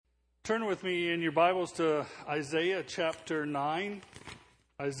Turn with me in your Bibles to Isaiah chapter 9.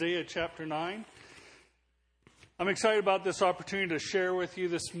 Isaiah chapter 9. I'm excited about this opportunity to share with you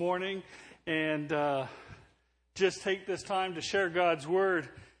this morning and just take this time to share God's Word.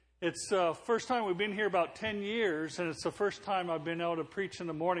 It's the first time we've been here about 10 years, and it's the first time I've been able to preach in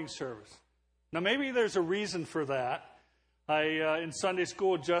the morning service. Now, maybe there's a reason for that. In Sunday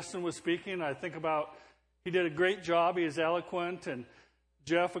school, Justin was speaking. I think about he did a great job. He is eloquent, and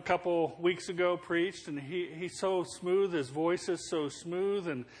Jeff a couple weeks ago preached, and he's so smooth. His voice is so smooth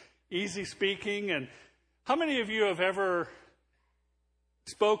and easy speaking. And how many of you have ever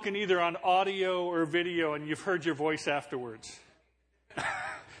spoken either on audio or video and you've heard your voice afterwards?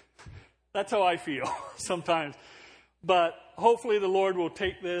 That's how I feel sometimes. But hopefully the Lord will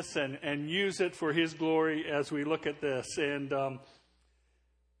take this and use it for His glory as we look at this. And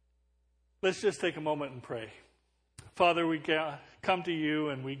let's just take a moment and pray. Father, we come to you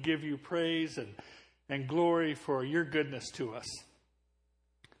and we give you praise and glory for your goodness to us.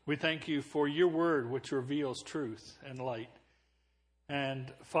 We thank you for your word, which reveals truth and light.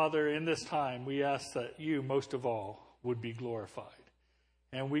 And Father, in this time, we ask that you, most of all, would be glorified.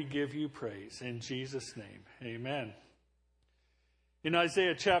 And we give you praise in Jesus' name. Amen. In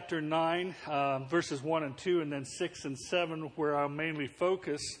Isaiah chapter 9, verses 1 and 2, and then 6 and 7, where I'll mainly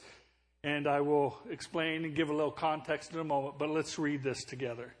focus, and I will explain and give a little context in a moment, but let's read this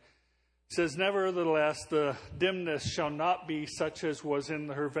together. It says, "Nevertheless, the dimness shall not be such as was in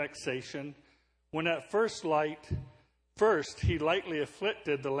her vexation, when at first he lightly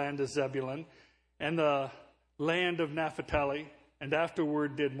afflicted the land of Zebulun and the land of Naphtali, and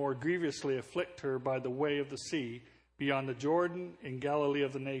afterward did more grievously afflict her by the way of the sea, beyond the Jordan, in Galilee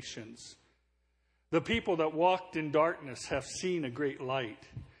of the nations. The people that walked in darkness have seen a great light.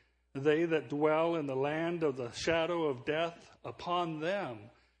 They that dwell in the land of the shadow of death, upon them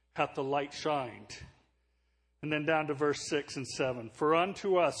hath the light shined." And then down to verse 6 and 7. "For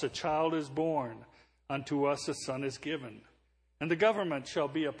unto us a child is born, unto us a son is given. And the government shall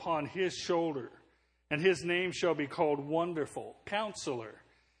be upon his shoulder, and his name shall be called Wonderful, Counselor,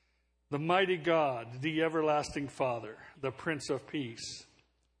 the Mighty God, the Everlasting Father, the Prince of Peace.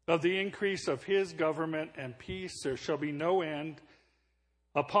 Of the increase of his government and peace there shall be no end,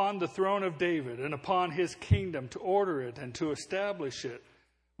 upon the throne of David and upon his kingdom, to order it and to establish it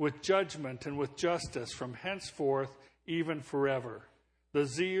with judgment and with justice from henceforth even forever. The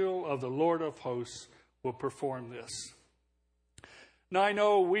zeal of the Lord of hosts will perform this." Now I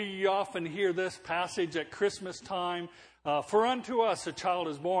know we often hear this passage at Christmas time. For unto us a child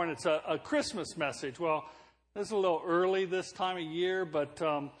is born. It's a Christmas message. Well, it's a little early this time of year, but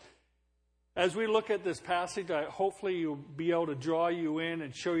as we look at this passage, hopefully you'll be able to draw you in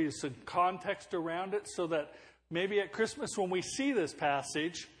and show you some context around it, so that maybe at Christmas when we see this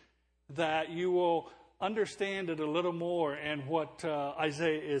passage, that you will understand it a little more and what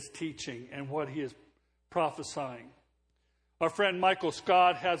Isaiah is teaching and what he is prophesying. Our friend Michael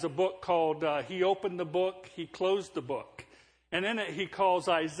Scott has a book called He Opened the Book, He Closed the Book. And in it he calls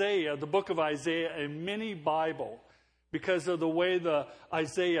Isaiah, the book of Isaiah, a mini Bible, because of the way the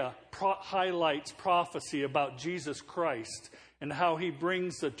Isaiah highlights prophecy about Jesus Christ and how he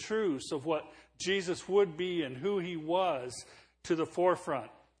brings the truths of what Jesus would be and who he was to the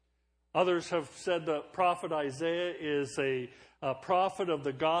forefront. Others have said the prophet Isaiah is a prophet of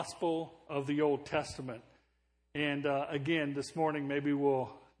the gospel of the Old Testament. And again, this morning, maybe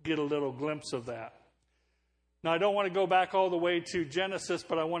we'll get a little glimpse of that. Now, I don't want to go back all the way to Genesis,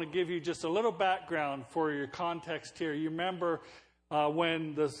 but I want to give you just a little background for your context here. You remember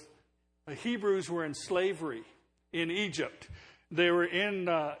when the Hebrews were in slavery in Egypt. They were in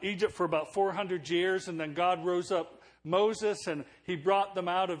Egypt for about 400 years, and then God rose up Moses, and he brought them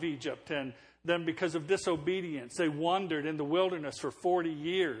out of Egypt. And then because of disobedience, they wandered in the wilderness for 40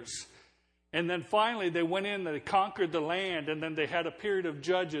 years. And then finally they went in and they conquered the land, and then they had a period of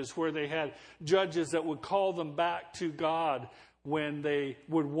judges where they had judges that would call them back to God when they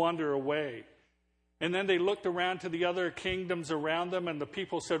would wander away. And then they looked around to the other kingdoms around them, and the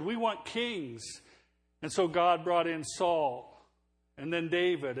people said, "We want kings." And so God brought in Saul, and then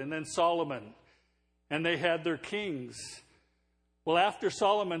David, and then Solomon, and they had their kings. Well, after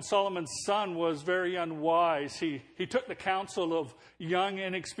Solomon's son was very unwise. He took the counsel of young,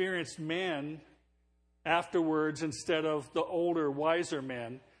 inexperienced men afterwards instead of the older, wiser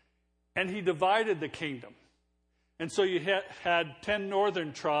men, and he divided the kingdom. And so you had 10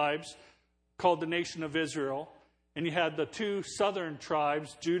 northern tribes called the nation of Israel, and you had the 2 southern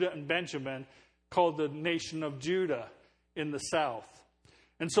tribes, Judah and Benjamin, called the nation of Judah in the south.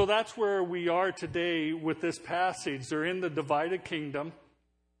 And so that's where we are today with this passage. They're in the divided kingdom.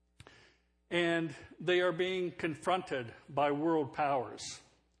 and they are being confronted by world powers.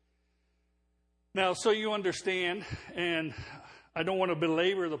 Now, so you understand, and I don't want to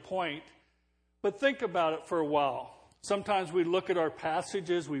belabor the point, but think about it for a while. Sometimes we look at our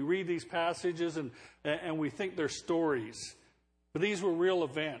passages, we read these passages, and we think they're stories. But these were real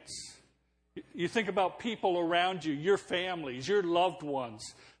events. You think about people around you, your families, your loved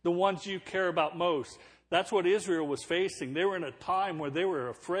ones, the ones you care about most. That's what Israel was facing. They were in a time where they were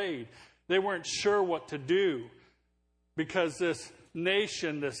afraid. They weren't sure what to do because this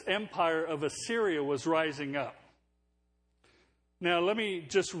nation, this empire of Assyria was rising up. Now, let me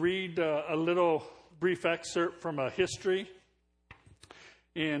just read a little brief excerpt from a history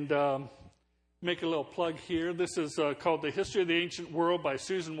and make a little plug here. This is called The History of the Ancient World by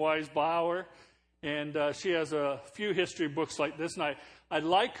Susan Wise Bauer. And she has a few history books like this. And I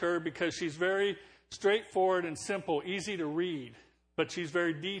like her because she's very straightforward and simple, easy to read. But she's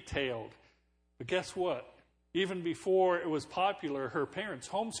very detailed. But guess what? Even before it was popular, her parents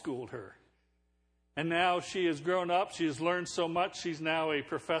homeschooled her. And now she has grown up. She has learned so much. She's now a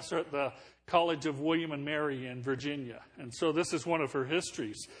professor at the College of William and Mary in Virginia. And so this is one of her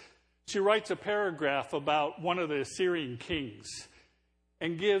histories. She writes a paragraph about one of the Assyrian kings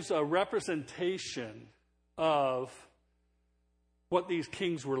and gives a representation of what these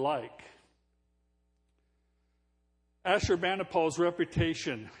kings were like. Ashurbanipal's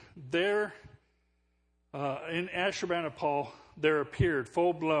reputation. In Ashurbanipal, there appeared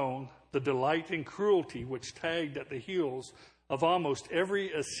full-blown the delight and cruelty which tagged at the heels of almost every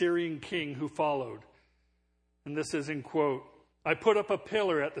Assyrian king who followed. And this is in quote, I put up a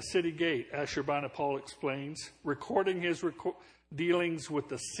pillar at the city gate, Ashurbanipal explains, recording his dealings with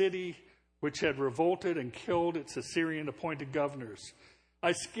the city which had revolted and killed its Assyrian appointed governors.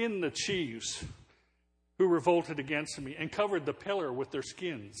 I skinned the chiefs who revolted against me and covered the pillar with their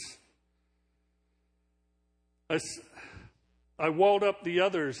skins. I walled up the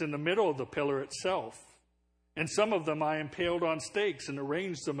others in the middle of the pillar itself, and some of them I impaled on stakes and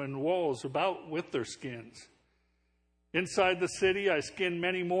arranged them in walls about with their skins. Inside the city I skinned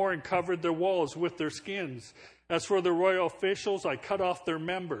many more and covered their walls with their skins. As for the royal officials, I cut off their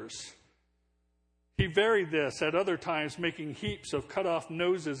members. He varied this at other times, making heaps of cut off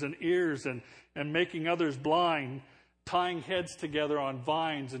noses and ears and making others blind, tying heads together on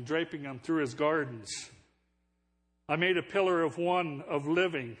vines and draping them through his gardens. I made a pillar of one of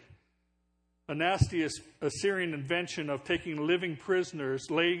living, a nasty Assyrian invention of taking living prisoners,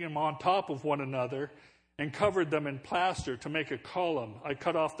 laying them on top of one another, and covered them in plaster to make a column. I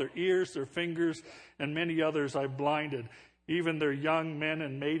cut off their ears, their fingers, and many others I blinded. Even their young men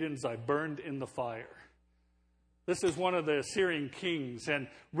and maidens I burned in the fire. This is one of the Assyrian kings and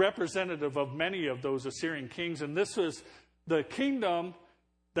representative of many of those Assyrian kings. And this was the kingdom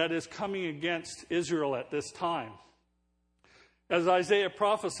that is coming against Israel at this time. As Isaiah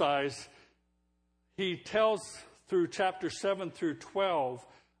prophesies, he tells through chapter 7 through 12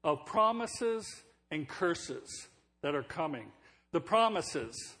 of promises and curses that are coming. The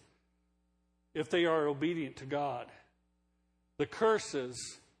promises, if they are obedient to God. The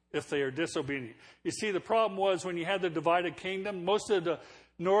curses, if they are disobedient. You see, the problem was when you had the divided kingdom, most of the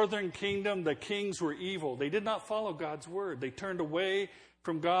northern kingdom, the kings were evil. They did not follow God's word. They turned away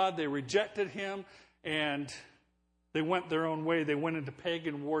from God. They rejected him, and they went their own way. They went into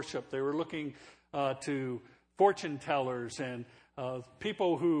pagan worship. They were looking to fortune tellers and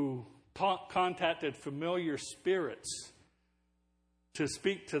people who contacted familiar spirits to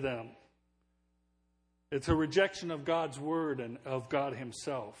speak to them. It's a rejection of God's word and of God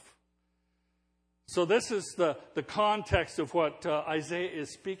himself. So this is the context of what Isaiah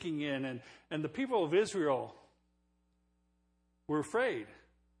is speaking in. And the people of Israel were afraid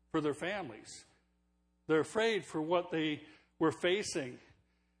for their families. They're afraid for what they were facing.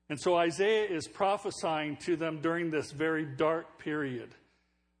 And so Isaiah is prophesying to them during this very dark period,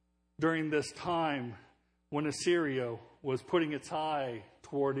 during this time when Assyria was putting its eye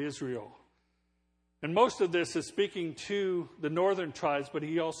toward Israel. And most of this is speaking to the northern tribes, but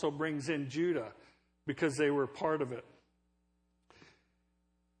he also brings in Judah because they were part of it.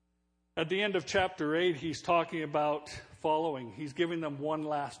 At the end of chapter 8, he's talking about following. He's giving them one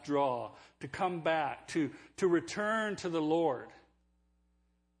last draw to come back, to return to the Lord.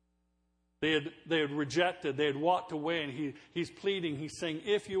 They had rejected, they had walked away, and he's pleading, he's saying,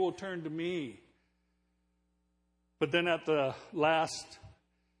 if you will turn to me. But then at the last,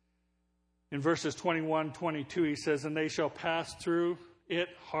 in verses 21, 22, he says, and they shall pass through it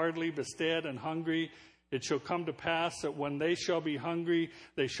hardly bestead and hungry, It shall come to pass that when they shall be hungry,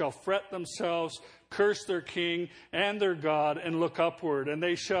 they shall fret themselves, curse their king and their God, and look upward. And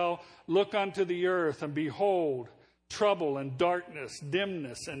they shall look unto the earth, and behold, trouble and darkness,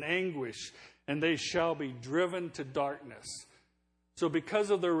 dimness and anguish, and they shall be driven to darkness. So because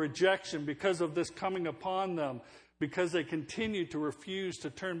of their rejection, because of this coming upon them, because they continued to refuse to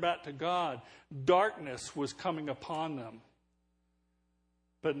turn back to God, darkness was coming upon them.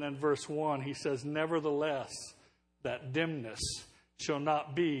 But then verse 1, he says, nevertheless, that dimness shall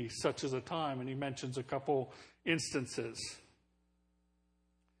not be such as a time. And he mentions a couple instances.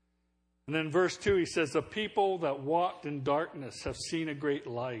 And then verse 2, he says, the people that walked in darkness have seen a great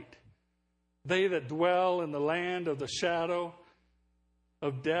light. They that dwell in the land of the shadow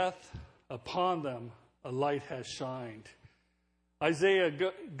of death, upon them a light has shined. Isaiah,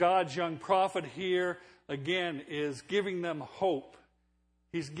 God's young prophet here, again, is giving them hope.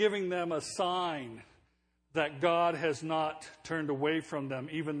 He's giving them a sign that God has not turned away from them,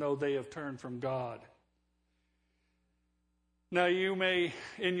 even though they have turned from God. Now, you may,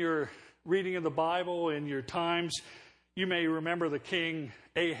 in your reading of the Bible, in your times, you may remember the king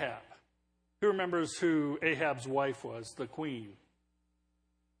Ahab. Who remembers who Ahab's wife was, the queen?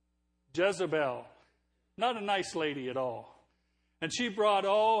 Jezebel. Not a nice lady at all. And she brought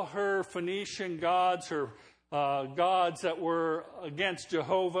all her Phoenician gods, her gods that were against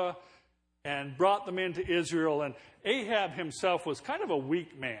Jehovah, and brought them into Israel. And Ahab himself was kind of a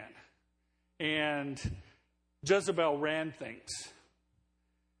weak man. And Jezebel ran things.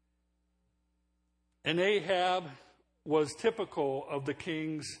 And Ahab was typical of the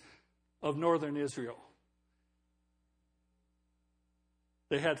kings of northern Israel.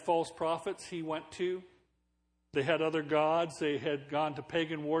 They had false prophets he went to. They had other gods. They had gone to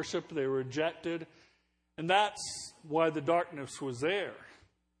pagan worship. They were rejected. And that's why the darkness was there.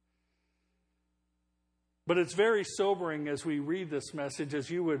 But it's very sobering as we read this message, as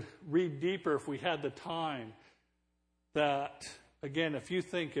you would read deeper if we had the time, that, again,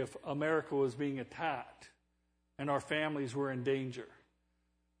 if America was being attacked and our families were in danger,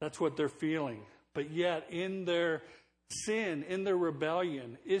 that's what they're feeling. But yet, in their sin, in their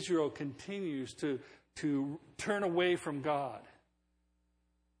rebellion, Israel continues to turn away from God.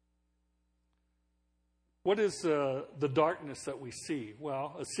 What is the darkness that we see?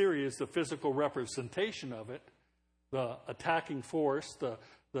 Well, Assyria is the physical representation of it, the attacking force,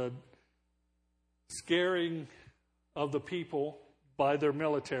 the scaring of the people by their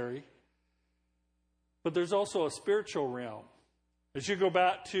military. But there's also a spiritual realm. As you go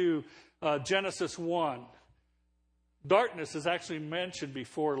back to Genesis 1, darkness is actually mentioned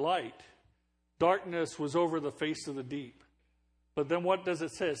before light. Darkness was over the face of the deep. But then what does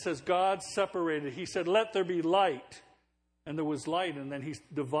it say? It says God separated. He said, let there be light. And there was light. And then he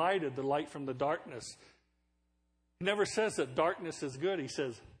divided the light from the darkness. He never says that darkness is good. He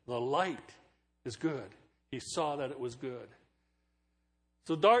says the light is good. He saw that it was good.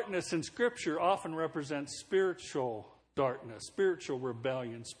 So darkness in Scripture often represents spiritual darkness, spiritual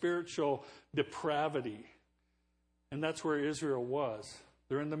rebellion, spiritual depravity. And that's where Israel was.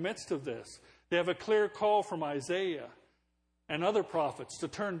 They're in the midst of this. They have a clear call from Isaiah and other prophets to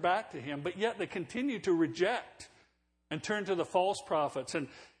turn back to him, but yet they continue to reject and turn to the false prophets. And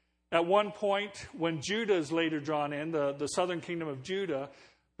at one point, when Judah is later drawn in, the southern kingdom of Judah,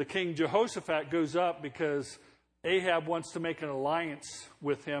 the king Jehoshaphat goes up because Ahab wants to make an alliance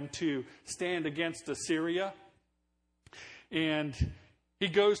with him to stand against Assyria. And he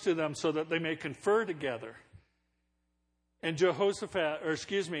goes to them so that they may confer together. And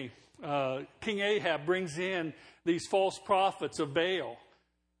King Ahab brings in these false prophets of Baal.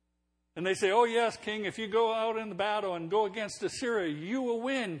 And they say, oh yes, king, if you go out in the battle and go against Assyria, you will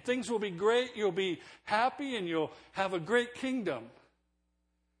win. Things will be great. You'll be happy and you'll have a great kingdom.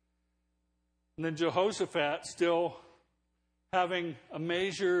 And then Jehoshaphat, still having a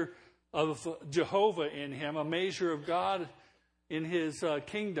measure of Jehovah in him, a measure of God in his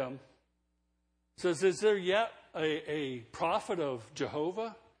kingdom, says, is there yet a prophet of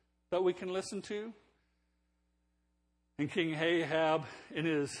Jehovah that we can listen to? And King Ahab, in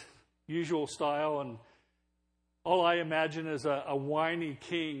his usual style, and all I imagine is a whiny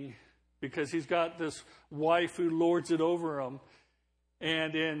king, because he's got this wife who lords it over him.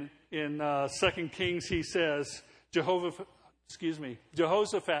 And in 2 Kings, he says, Jehoshaphat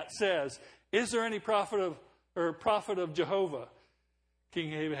says, is there any prophet of Jehovah?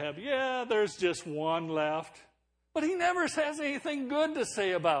 King Ahab, yeah, there's just one left. But he never has anything good to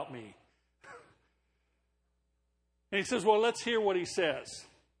say about me. And he says, well, let's hear what he says.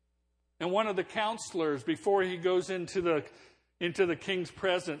 And one of the counselors, before he goes into the king's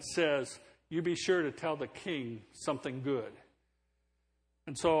presence, says, you be sure to tell the king something good.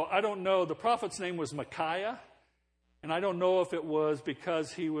 And so I don't know. The prophet's name was Micaiah. And I don't know if it was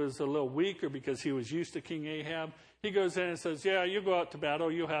because he was a little weak or because he was used to King Ahab. He goes in and says, yeah, you go out to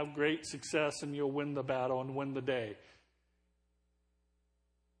battle, you'll have great success, and you'll win the battle and win the day.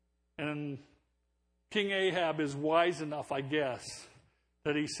 And King Ahab is wise enough, I guess,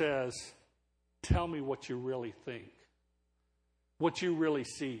 that he says, tell me what you really think, what you really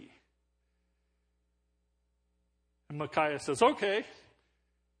see. And Micaiah says, okay,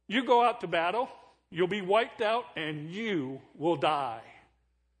 you go out to battle. You'll be wiped out and you will die.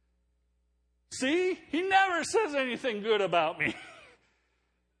 See? He never says anything good about me.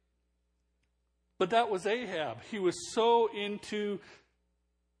 But that was Ahab. He was so into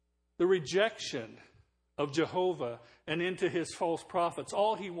the rejection of Jehovah and into his false prophets.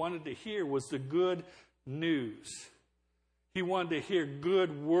 All he wanted to hear was the good news. He wanted to hear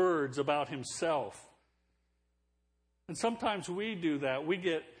good words about himself. And sometimes we do that. We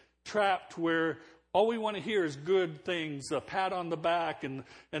get trapped where all we want to hear is good things, a pat on the back and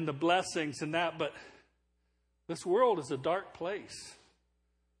the blessings and that. But this world is a dark place.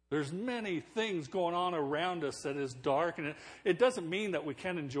 There's many things going on around us that is dark. And it doesn't mean that we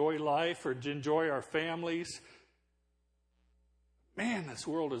can't enjoy life or enjoy our families. Man, this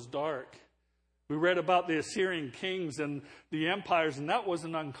world is dark. We read about the Assyrian kings and the empires, and that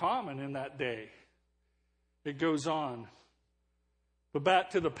wasn't uncommon in that day. It goes on. But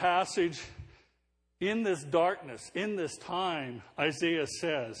back to the passage. In this darkness, in this time, Isaiah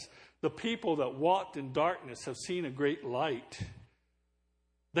says, the people that walked in darkness have seen a great light.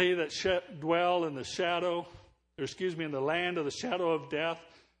 They that dwell in the in the land of the shadow of death,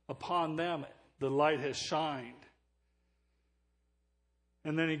 upon them the light has shined.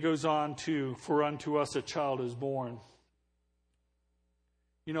 And then he goes on to, for unto us a child is born.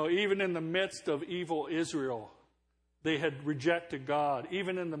 You know, even in the midst of evil Israel, they had rejected God.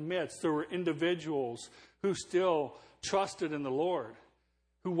 Even in the midst, there were individuals who still trusted in the Lord,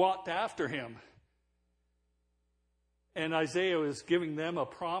 who walked after him. And Isaiah is giving them a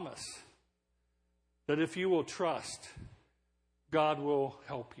promise that if you will trust, God will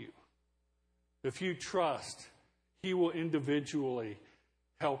help you. If you trust, he will individually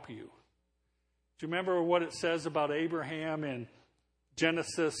help you. Do you remember what it says about Abraham in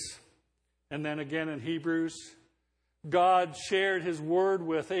Genesis and then again in Hebrews? God shared his word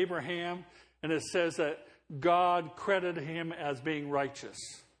with Abraham, and it says that God credited him as being righteous.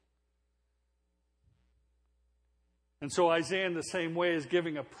 And so Isaiah, in the same way, is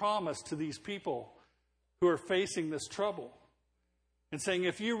giving a promise to these people who are facing this trouble. And saying,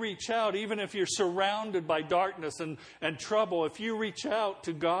 if you reach out, even if you're surrounded by darkness and trouble, if you reach out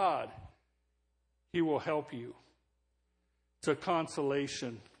to God, he will help you. It's a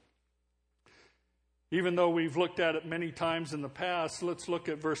consolation. Even though we've looked at it many times in the past, let's look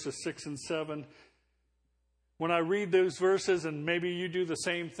at verses 6 and 7. When I read those verses, and maybe you do the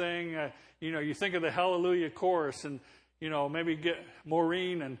same thing, you think of the Hallelujah chorus, and maybe get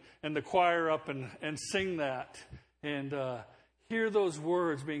Maureen and the choir up and sing that, and hear those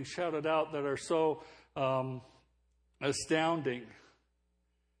words being shouted out that are so astounding.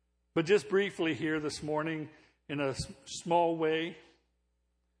 But just briefly here this morning, in a small way,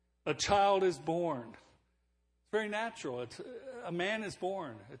 a child is born. It's very natural. A man is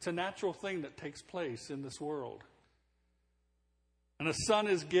born. It's a natural thing that takes place in this world. And a son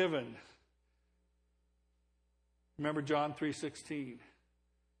is given. Remember John 3:16.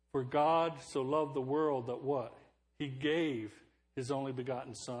 For God so loved the world that what? He gave his only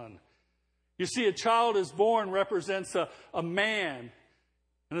begotten son. You see, a child is born represents a man.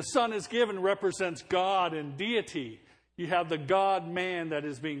 And a son is given represents God and deity. You have the God-man that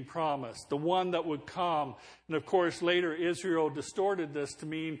is being promised, the one that would come. And of course, later Israel distorted this to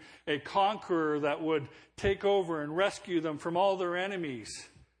mean a conqueror that would take over and rescue them from all their enemies.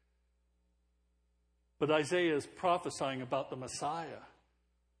 But Isaiah is prophesying about the Messiah,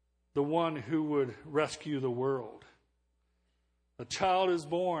 the one who would rescue the world. A child is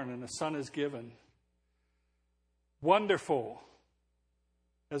born and a son is given. Wonderful.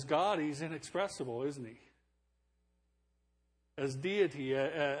 As God, he's inexpressible, isn't he? As deity,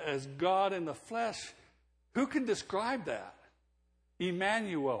 as God in the flesh, who can describe that?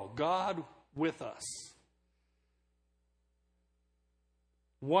 Emmanuel, God with us.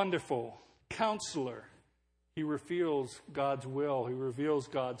 Wonderful Counselor. He reveals God's will. He reveals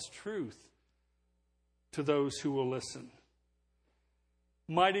God's truth to those who will listen.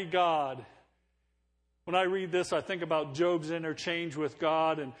 Mighty God. When I read this, I think about Job's interchange with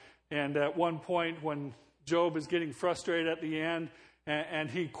God. And at one point when Job is getting frustrated at the end, and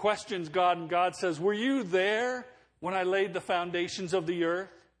he questions God, and God says, were you there when I laid the foundations of the earth?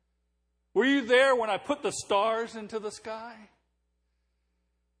 Were you there when I put the stars into the sky?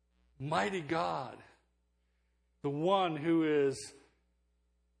 Mighty God, the one who is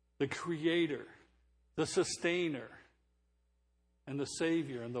the creator, the sustainer, and the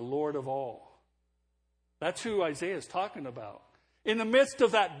Savior, and the Lord of all. That's who Isaiah is talking about. In the midst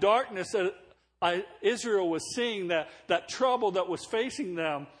of that darkness that Israel was seeing, that trouble that was facing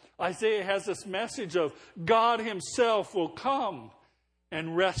them, Isaiah has this message of God himself will come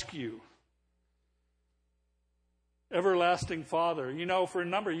and rescue. Everlasting Father. You know, for a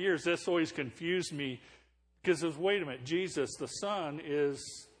number of years, this always confused me because it was, wait a minute, Jesus, the Son,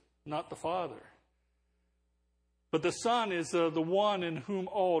 is not the Father. But the Son is the one in whom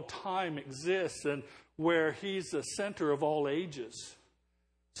all time exists and where he's the center of all ages.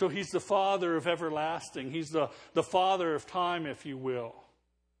 So he's the Father of everlasting. He's the Father of time, if you will.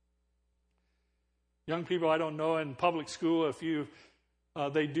 Young people, I don't know in public school if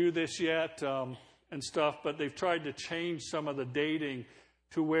they do this yet and stuff, but they've tried to change some of the dating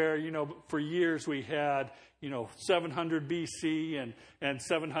to where, for years we had, 700 BC and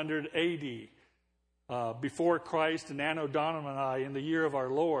 700 AD, before Christ and Anno Domini in the year of our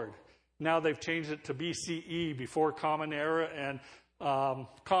Lord. Now they've changed it to BCE, before Common Era, and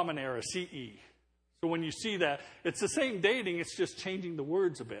Common Era, CE. So when you see that, it's the same dating, it's just changing the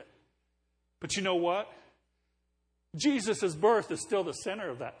words a bit. But you know what? Jesus' birth is still the center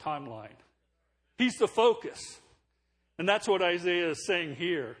of that timeline. He's the focus. And that's what Isaiah is saying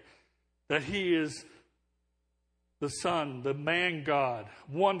here, that he is the Son, the man God,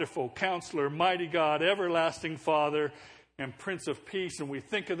 wonderful Counselor, mighty God, everlasting Father, and Prince of Peace. And we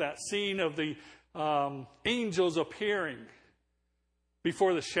think of that scene of the angels appearing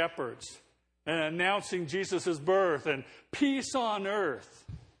before the shepherds and announcing Jesus' birth and peace on earth.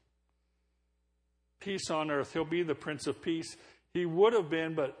 Peace on earth. He'll be the Prince of Peace. He would have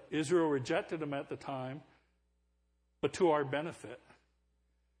been, but Israel rejected him at the time, but to our benefit.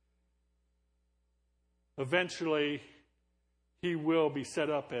 Eventually, he will be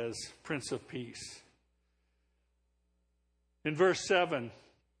set up as Prince of Peace. In verse 7,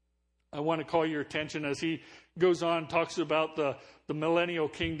 I want to call your attention as he goes on, talks about the millennial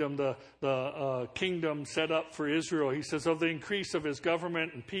kingdom, the kingdom set up for Israel. He says, of the increase of his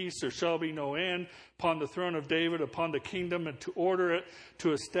government and peace there shall be no end upon the throne of David, upon the kingdom, and to order it,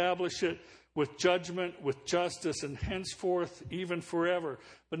 to establish it with judgment, with justice, and henceforth even forever.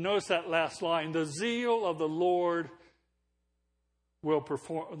 But notice that last line, the zeal of the Lord will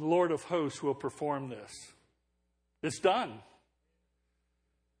perform, the Lord of hosts will perform this. It's done.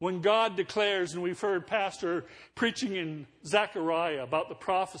 When God declares, and we've heard Pastor preaching in Zechariah about the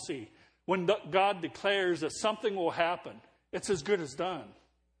prophecy, when God declares that something will happen, it's as good as done.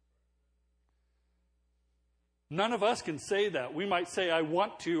 None of us can say that. We might say, I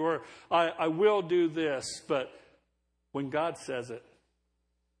want to, or I will do this, but when God says it,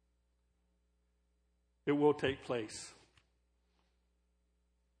 it will take place.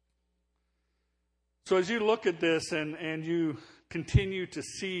 So as you look at this and you continue to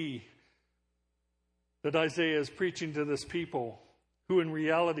see that Isaiah is preaching to this people who in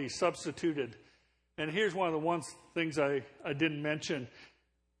reality substituted. And here's one of the things I didn't mention.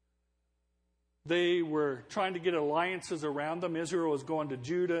 They were trying to get alliances around them. Israel was going to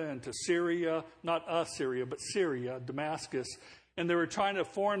Judah and to Syria, not Assyria, but Syria, Damascus. And they were trying to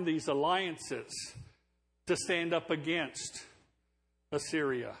form these alliances to stand up against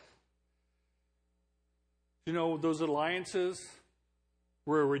Assyria. You know, those alliances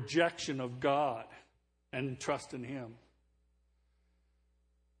were a rejection of God and trust in Him.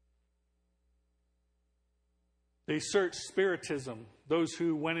 They searched spiritism, those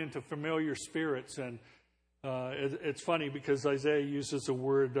who went into familiar spirits. And it's funny because Isaiah uses a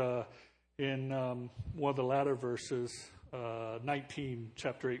word in one of the latter verses, 19,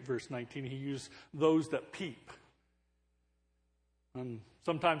 chapter 8, verse 19. He used those that peep. And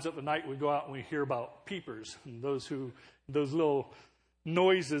sometimes at the night we go out and we hear about peepers and those little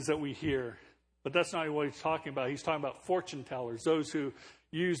noises that we hear. But that's not what he's talking about. He's talking about fortune tellers, those who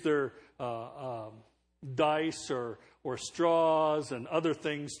use their dice or straws and other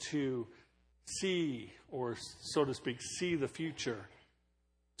things to see, or so to speak, see the future.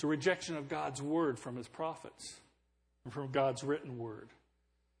 It's a rejection of God's word from His prophets and from God's written word.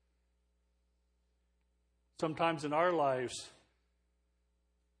 Sometimes in our lives,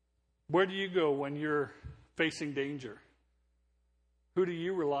 where do you go when you're facing danger? Who do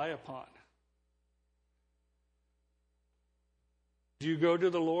you rely upon? Do you go to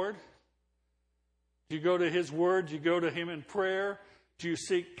the Lord? Do you go to His Word? Do you go to Him in prayer? Do you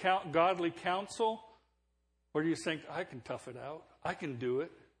seek godly counsel? Or do you think, I can tough it out. I can do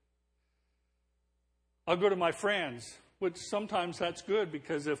it. I'll go to my friends, which sometimes that's good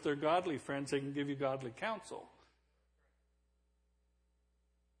because if they're godly friends, they can give you godly counsel.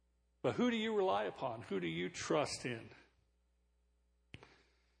 But who do you rely upon? Who do you trust in?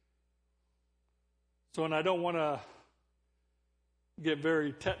 So, and I don't want to get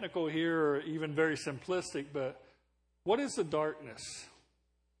very technical here or even very simplistic, but what is the darkness?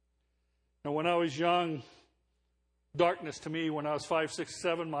 Now, when I was young, darkness to me, when I was 5, 6,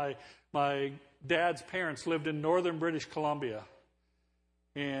 7, my dad's parents lived in northern British Columbia.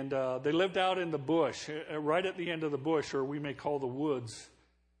 And they lived out in the bush, right at the end of the bush, or we may call the woods.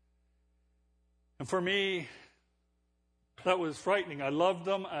 And for me, that was frightening. I loved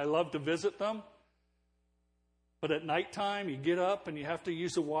them. I loved to visit them. But at nighttime, you get up and you have to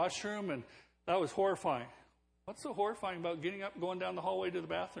use the washroom, and that was horrifying. What's so horrifying about getting up and going down the hallway to the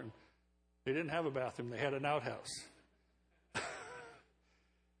bathroom? They didn't have a bathroom. They had an outhouse.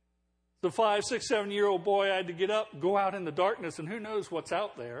 The 5, 6, 7-year-old boy, I had to get up, go out in the darkness, and who knows what's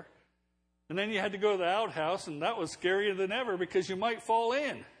out there. And then you had to go to the outhouse, and that was scarier than ever because you might fall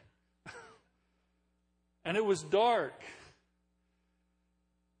in. And it was dark.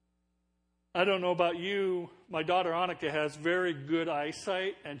 I don't know about you. My daughter Annika has very good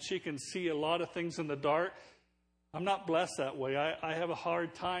eyesight, and she can see a lot of things in the dark. I'm not blessed that way. I have a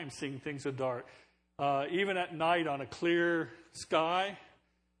hard time seeing things in the dark. Even at night on a clear sky,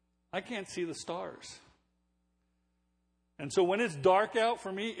 I can't see the stars. And so when it's dark out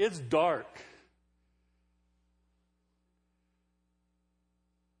for me, it's dark.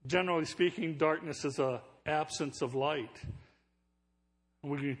 Generally speaking, darkness is an absence of light.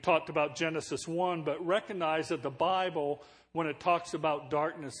 We talked about Genesis 1, but recognize that the Bible, when it talks about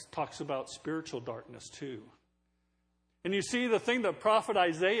darkness, talks about spiritual darkness too. And you see, the thing that prophet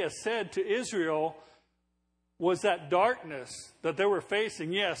Isaiah said to Israel was that darkness that they were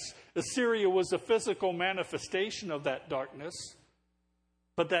facing. Yes, Assyria was a physical manifestation of that darkness,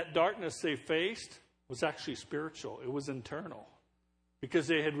 but that darkness they faced was actually spiritual. It was internal. Because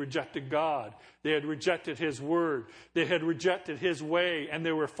they had rejected God. They had rejected His Word. They had rejected His way, and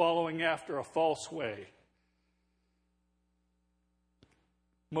they were following after a false way.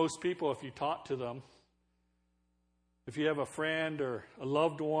 Most people, if you talk to them, if you have a friend or a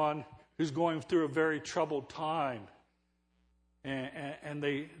loved one who's going through a very troubled time, and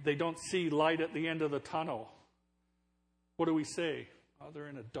they don't see light at the end of the tunnel, what do we say? Oh, they're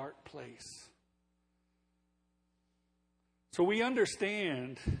in a dark place. So we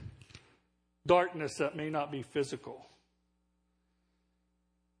understand darkness that may not be physical.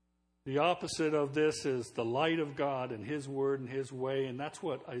 The opposite of this is the light of God and His Word and His way, and that's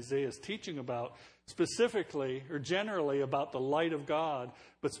what Isaiah is teaching about, specifically or generally about the light of God,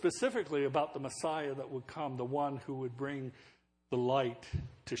 but specifically about the Messiah that would come, the one who would bring the light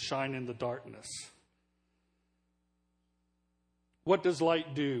to shine in the darkness. What does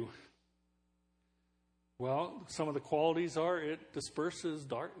light do? Well, some of the qualities are it disperses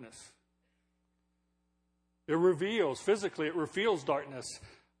darkness. It reveals, physically, it reveals darkness.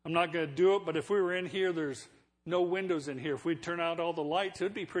 I'm not going to do it, but if we were in here, there's no windows in here. If we'd turn out all the lights, it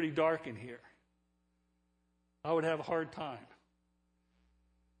would be pretty dark in here. I would have a hard time.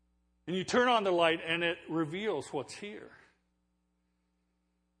 And you turn on the light, and it reveals what's here.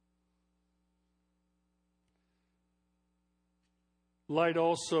 Light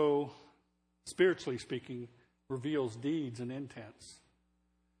also, spiritually speaking, reveals deeds and intents.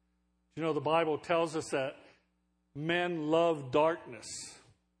 You know, the Bible tells us that men love darkness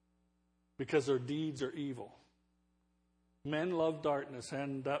because their deeds are evil. Men love darkness,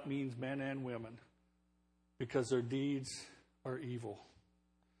 and that means men and women, because their deeds are evil.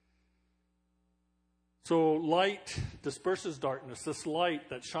 So light disperses darkness. This light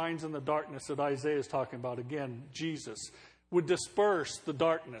that shines in the darkness that Isaiah is talking about, again, Jesus, would disperse the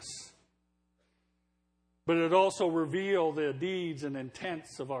darkness. But it also reveal the deeds and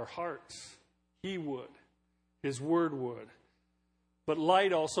intents of our hearts. He would. His Word would. But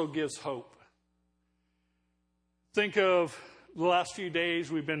light also gives hope. Think of the last few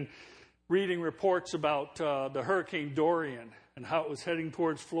days we've been reading reports about the Hurricane Dorian and how it was heading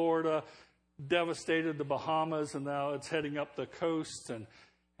towards Florida, devastated the Bahamas, and now it's heading up the coast.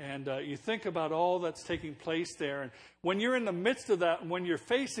 And you think about all that's taking place there. And when you're in the midst of that, and when you're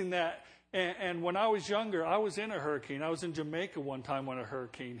facing that, and when I was younger, I was in a hurricane. I was in Jamaica one time when a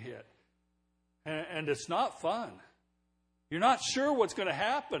hurricane hit. And it's not fun. You're not sure what's going to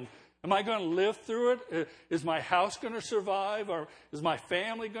happen. Am I going to live through it? Is my house going to survive? Or is my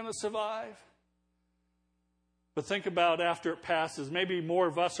family going to survive? But think about after it passes. Maybe more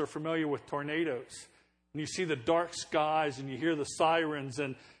of us are familiar with tornadoes. And you see the dark skies and you hear the sirens.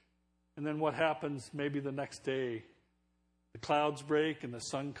 And then what happens maybe the next day? The clouds break and the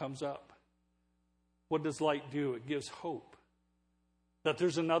sun comes up. What does light do? It gives hope that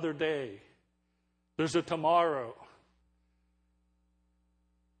there's another day. There's a tomorrow.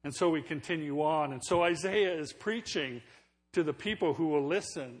 And so we continue on. And so Isaiah is preaching to the people who will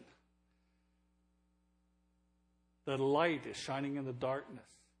listen that a light is shining in the darkness,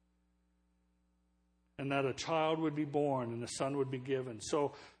 and that a child would be born and a son would be given.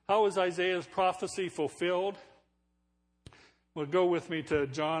 So how is Isaiah's prophecy fulfilled? Well, go with me to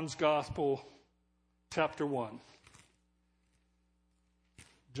John's Gospel, chapter 1.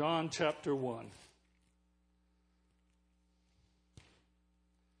 John chapter 1.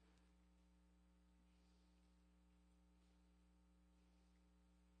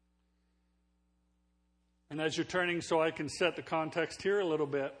 And as you're turning, so I can set the context here a little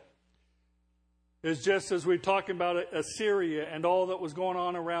bit, is just as we talk about Assyria and all that was going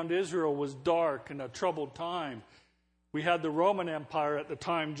on around Israel was dark and a troubled time. We had the Roman Empire at the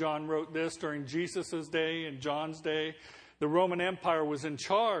time John wrote this, during Jesus' day and John's day. The Roman Empire was in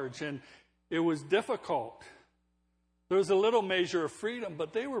charge, and it was difficult. There was a little measure of freedom,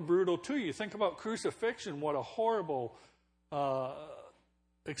 but they were brutal too. You think about crucifixion, what a horrible,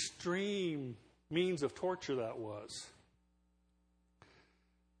 extreme means of torture that was.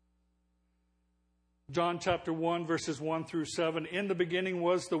 John chapter 1, verses 1 through 7. In the beginning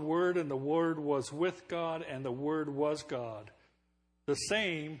was the Word, and the Word was with God, and the Word was God. The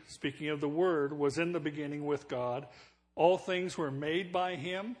same, speaking of the Word, was in the beginning with God. All things were made by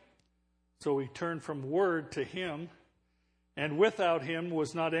Him. So we turn from Word to Him. And without Him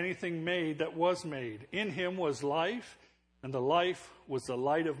was not anything made that was made. In Him was life, and the life was the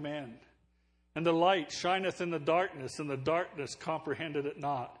light of men. And the light shineth in the darkness, and the darkness comprehended it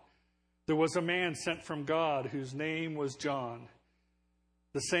not. There was a man sent from God, whose name was John.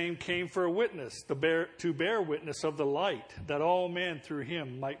 The same came for a witness, to bear witness of the light, that all men through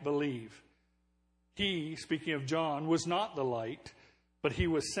him might believe. He, speaking of John, was not the light, but he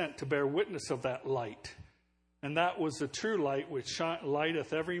was sent to bear witness of that light. And that was the true light, which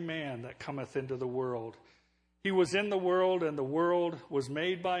lighteth every man that cometh into the world. He was in the world, and the world was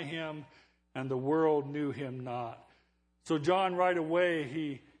made by him, and the world knew him not. So John, right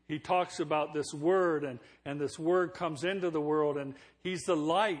away, he talks about this Word, and this Word comes into the world, and he's the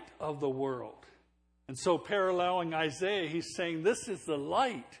light of the world. And so paralleling Isaiah, he's saying this is the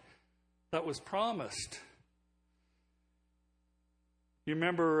light that was promised. You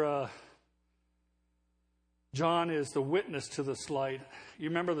remember John is the witness to this light. You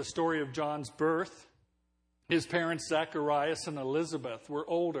remember the story of John's birth? His parents, Zacharias and Elizabeth, were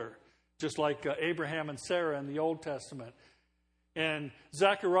older, just like Abraham and Sarah in the Old Testament. And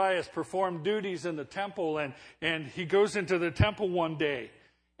Zacharias performed duties in the temple, and he goes into the temple one day,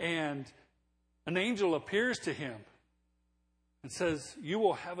 and an angel appears to him and says, "You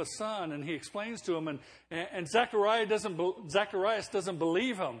will have a son." And he explains to him, and Zacharias doesn't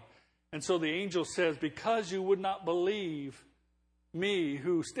believe him. And so the angel says, "Because you would not believe me,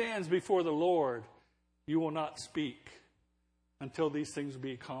 who stands before the Lord, you will not speak until these things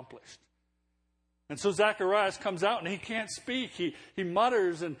be accomplished." And so Zacharias comes out and he can't speak. He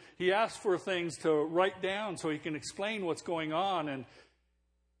mutters and he asks for things to write down so he can explain what's going on. And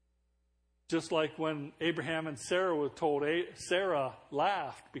just like when Abraham and Sarah were told, Sarah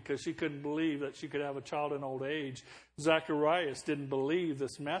laughed because she couldn't believe that she could have a child in old age. Zacharias didn't believe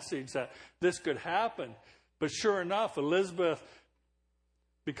this message that this could happen. But sure enough, Elizabeth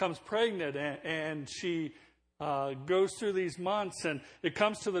becomes pregnant, and she goes through these months, and it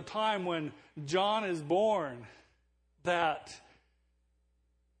comes to the time when John is born that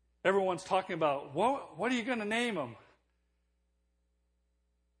everyone's talking about, what are you going to name him?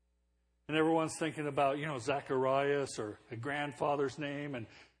 And everyone's thinking about, Zacharias or a grandfather's name, and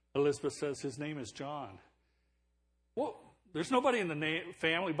Elizabeth says his name is John. Well, there's nobody in the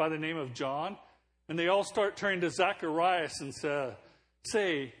family by the name of John. And they all start turning to Zacharias and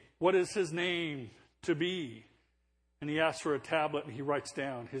say, what is his name to be? And he asks for a tablet, and he writes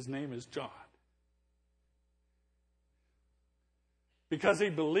down, his name is John. Because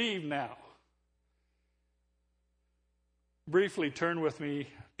he believed now. Briefly turn with me,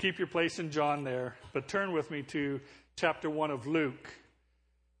 keep your place in John there, but turn with me to chapter 1 of Luke,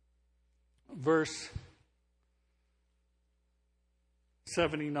 verse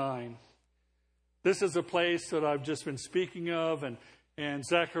 79. This is a place that I've just been speaking of, and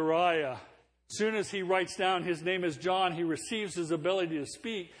Zechariah Soon as he writes down his name is John, he receives his ability to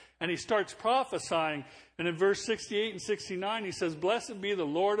speak, and he starts prophesying. And in verse 68 and 69, he says, "Blessed be the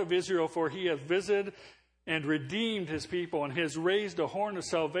Lord of Israel, for he hath visited and redeemed his people, and has raised a horn of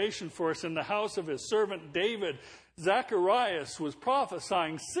salvation for us in the house of his servant David." Zacharias was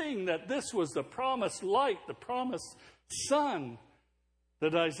prophesying, seeing that this was the promised light, the promised son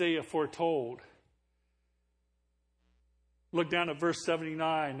that Isaiah foretold. Look down at verse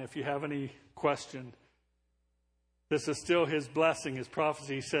 79 if you have any question. This is still his blessing, his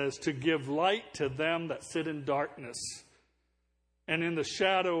prophecy. He says, "To give light to them that sit in darkness, and in the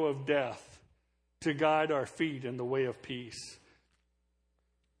shadow of death, to guide our feet in the way of peace."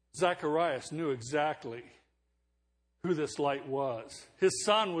 Zacharias knew exactly who this light was. His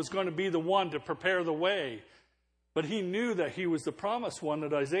son was going to be the one to prepare the way. But he knew that he was the promised one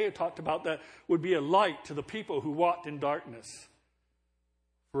that Isaiah talked about, that would be a light to the people who walked in darkness.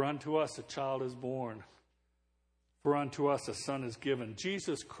 "For unto us a child is born. For unto us a son is given."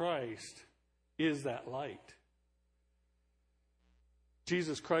 Jesus Christ is that light.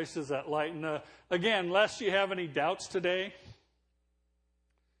 Jesus Christ is that light. And again, lest you have any doubts today,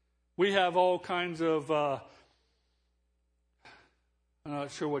 we have all kinds of, I'm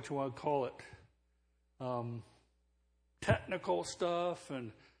not sure what you want to call it, technical stuff,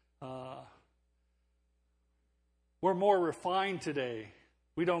 and we're more refined today.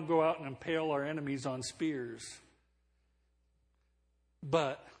 We don't go out and impale our enemies on spears.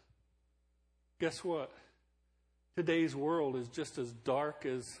 But guess what? Today's world is just as dark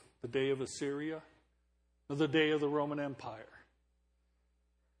as the day of Assyria or the day of the Roman Empire.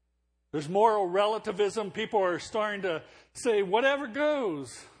 There's moral relativism. People are starting to say whatever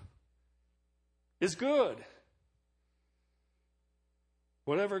goes is good.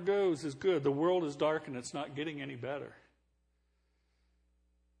 Whatever goes is good. The world is dark and it's not getting any better.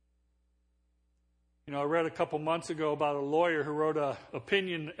 You know, I read a couple months ago about a lawyer who wrote an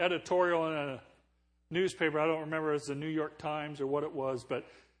opinion editorial in a newspaper. I don't remember if it was the New York Times or what it was, but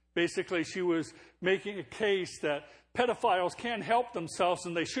basically she was making a case that pedophiles can't help themselves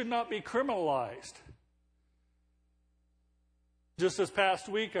and they should not be criminalized. Just this past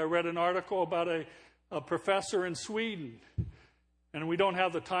week, I read an article about a professor in Sweden. And we don't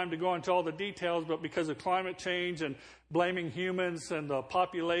have the time to go into all the details, but because of climate change and blaming humans and the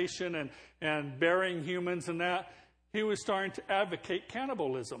population and burying humans and that, he was starting to advocate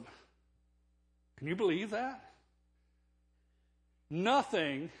cannibalism. Can you believe that?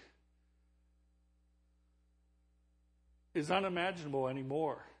 Nothing is unimaginable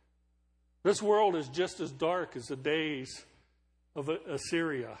anymore. This world is just as dark as the days of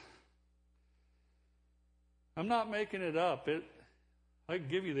Assyria. I'm not making it up. I can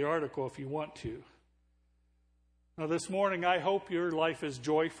give you the article if you want to. Now, this morning, I hope your life is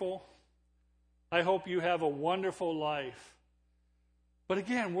joyful. I hope you have a wonderful life. But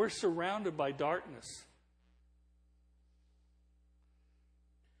again, we're surrounded by darkness.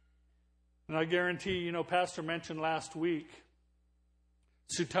 And I guarantee, you know, Pastor mentioned last week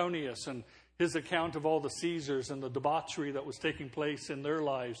Suetonius and his account of all the Caesars and the debauchery that was taking place in their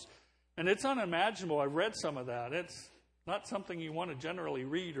lives. And it's unimaginable. I've read some of that. It's not something you want to generally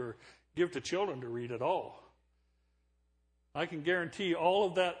read or give to children to read at all. I can guarantee all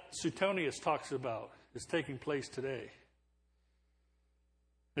of that Suetonius talks about is taking place today.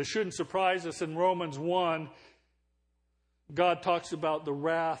 It shouldn't surprise us. In Romans 1, God talks about the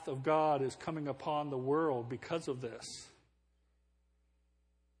wrath of God is coming upon the world because of this.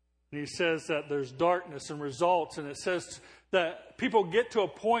 And he says that there's darkness and results, and it says that people get to a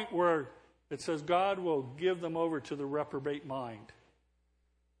point where it says God will give them over to the reprobate mind.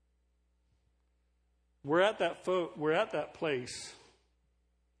 We're at that place.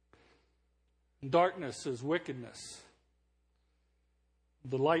 Darkness is wickedness.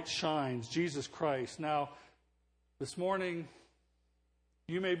 The light shines, Jesus Christ. Now, this morning,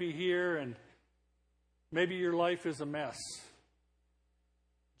 you may be here and maybe your life is a mess.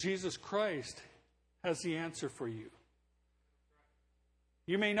 Jesus Christ has the answer for you.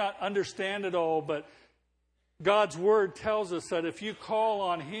 You may not understand it all, but God's Word tells us that if you call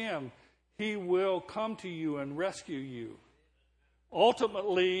on Him, He will come to you and rescue you.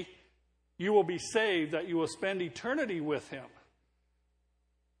 Ultimately, you will be saved, that you will spend eternity with Him.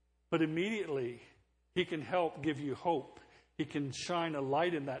 But immediately, He can help give you hope. He can shine a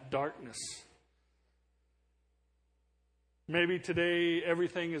light in that darkness. Maybe today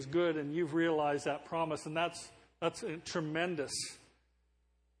everything is good and you've realized that promise, and that's tremendous.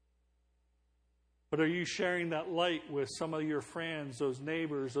 But are you sharing that light with some of your friends, those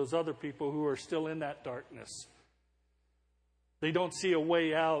neighbors, those other people who are still in that darkness? They don't see a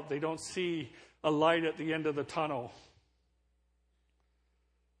way out. They don't see a light at the end of the tunnel.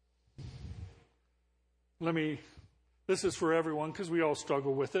 This is for everyone because we all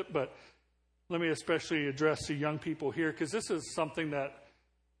struggle with it, but let me especially address the young people here because this is something that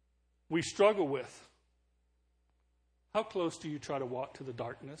we struggle with. How close do you try to walk to the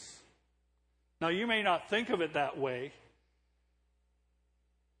darkness? Now, you may not think of it that way,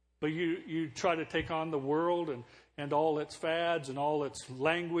 but you try to take on the world and all its fads and all its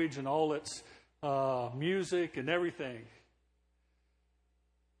language and all its music and everything.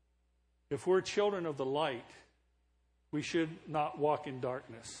 If we're children of the light, we should not walk in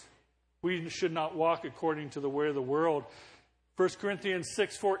darkness. We should not walk according to the way of the world. 1 Corinthians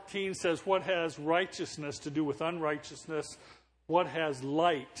 6:14 says, what has righteousness to do with unrighteousness? What has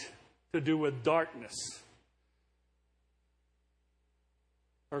light to do with darkness?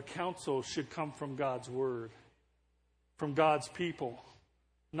 Our counsel should come from God's word, from God's people,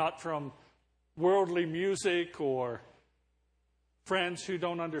 not from worldly music or friends who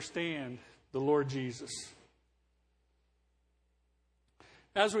don't understand the Lord Jesus.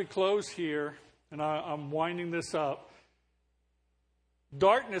 As we close here, and I'm winding this up,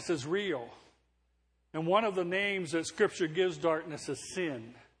 darkness is real. And one of the names that Scripture gives darkness is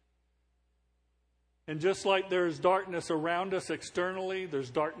sin. And just like there's darkness around us externally, there's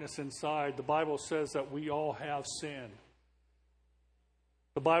darkness inside. The Bible says that we all have sin.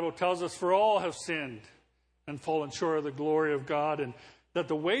 The Bible tells us, for all have sinned and fallen short of the glory of God, and that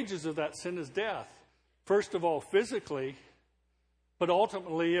the wages of that sin is death. First of all, physically, but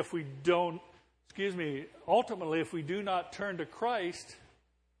ultimately, if we do not turn to Christ,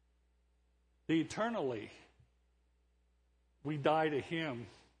 eternally, we die to Him.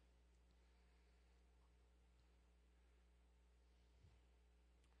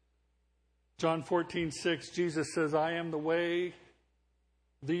 John 14:6, Jesus says, I am the way,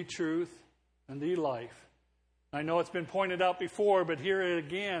 the truth, and the life. I know it's been pointed out before, but here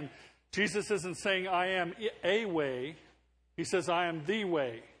again, Jesus isn't saying, I am a way. He says, I am the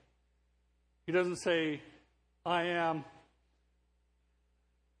way. He doesn't say, I am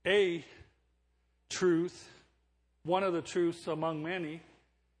a truth, one of the truths among many.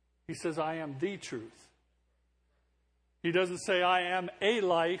 He says, I am the truth. He doesn't say, I am a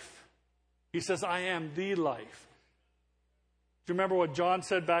life. He says, I am the life. Do you remember what John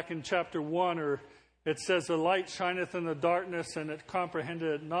said back in chapter 1? Or it says, the light shineth in the darkness, and it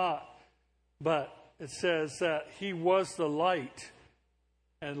comprehended it not. But it says that He was the light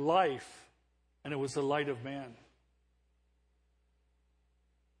and life, and it was the light of man.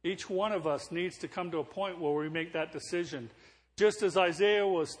 Each one of us needs to come to a point where we make that decision. Just as Isaiah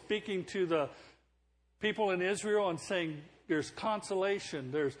was speaking to the people in Israel and saying, there's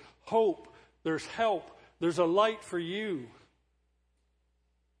consolation, there's hope, there's help, there's a light for you.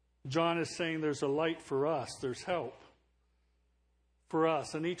 John is saying there's a light for us, there's help for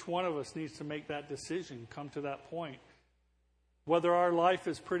us. And each one of us needs to make that decision, come to that point. Whether our life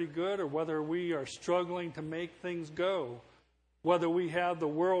is pretty good or whether we are struggling to make things go, whether we have the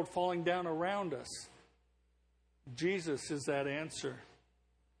world falling down around us, Jesus is that answer.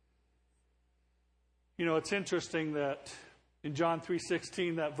 You know, it's interesting that in John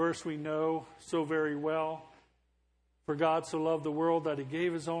 3:16, that verse we know so very well, for God so loved the world that He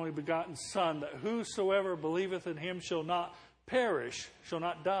gave His only begotten Son, that whosoever believeth in Him shall not perish, shall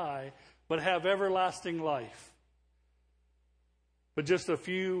not die, but have everlasting life. But just a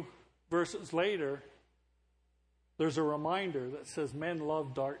few verses later, there's a reminder that says men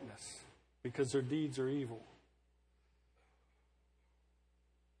love darkness because their deeds are evil.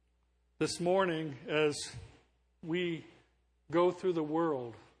 This morning, as we go through the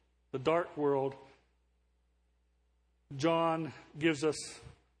world, the dark world, John gives us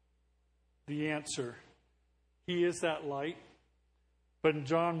the answer. He is that light. But in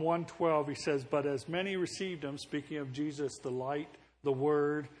John 1:12, he says, but as many received Him, speaking of Jesus, the light, the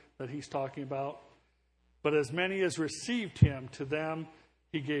Word that he's talking about, but as many as received Him, to them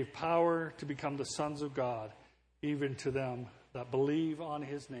He gave power to become the sons of God, even to them that believe on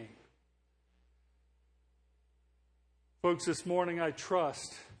His name. Folks, this morning I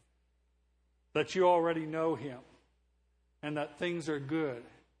trust that you already know Him and that things are good.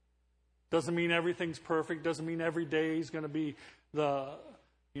 Doesn't mean everything's perfect. Doesn't mean every day is going to be the,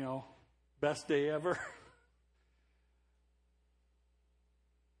 best day ever.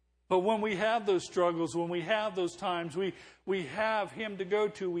 But when we have those struggles, when we have those times, we have Him to go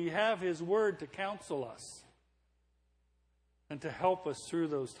to. We have His Word to counsel us and to help us through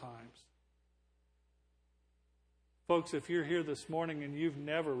those times. Folks, if you're here this morning and you've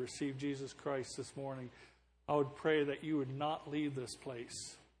never received Jesus Christ this morning, I would pray that you would not leave this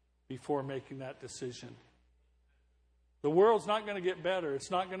place before making that decision. The world's not going to get better.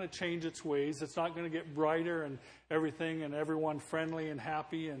 It's not going to change its ways. It's not going to get brighter and everything and everyone friendly and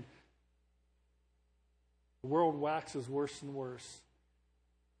happy. And the world waxes worse and worse.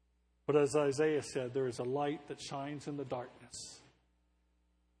 But as Isaiah said, there is a light that shines in the darkness.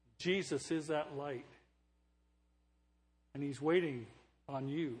 Jesus is that light. And He's waiting on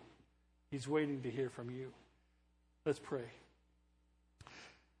you. He's waiting to hear from you. Let's pray.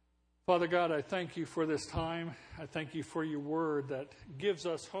 Father God, I thank you for this time. I thank you for your word that gives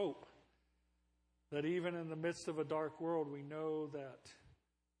us hope. That even in the midst of a dark world, we know that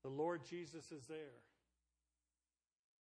the Lord Jesus is there.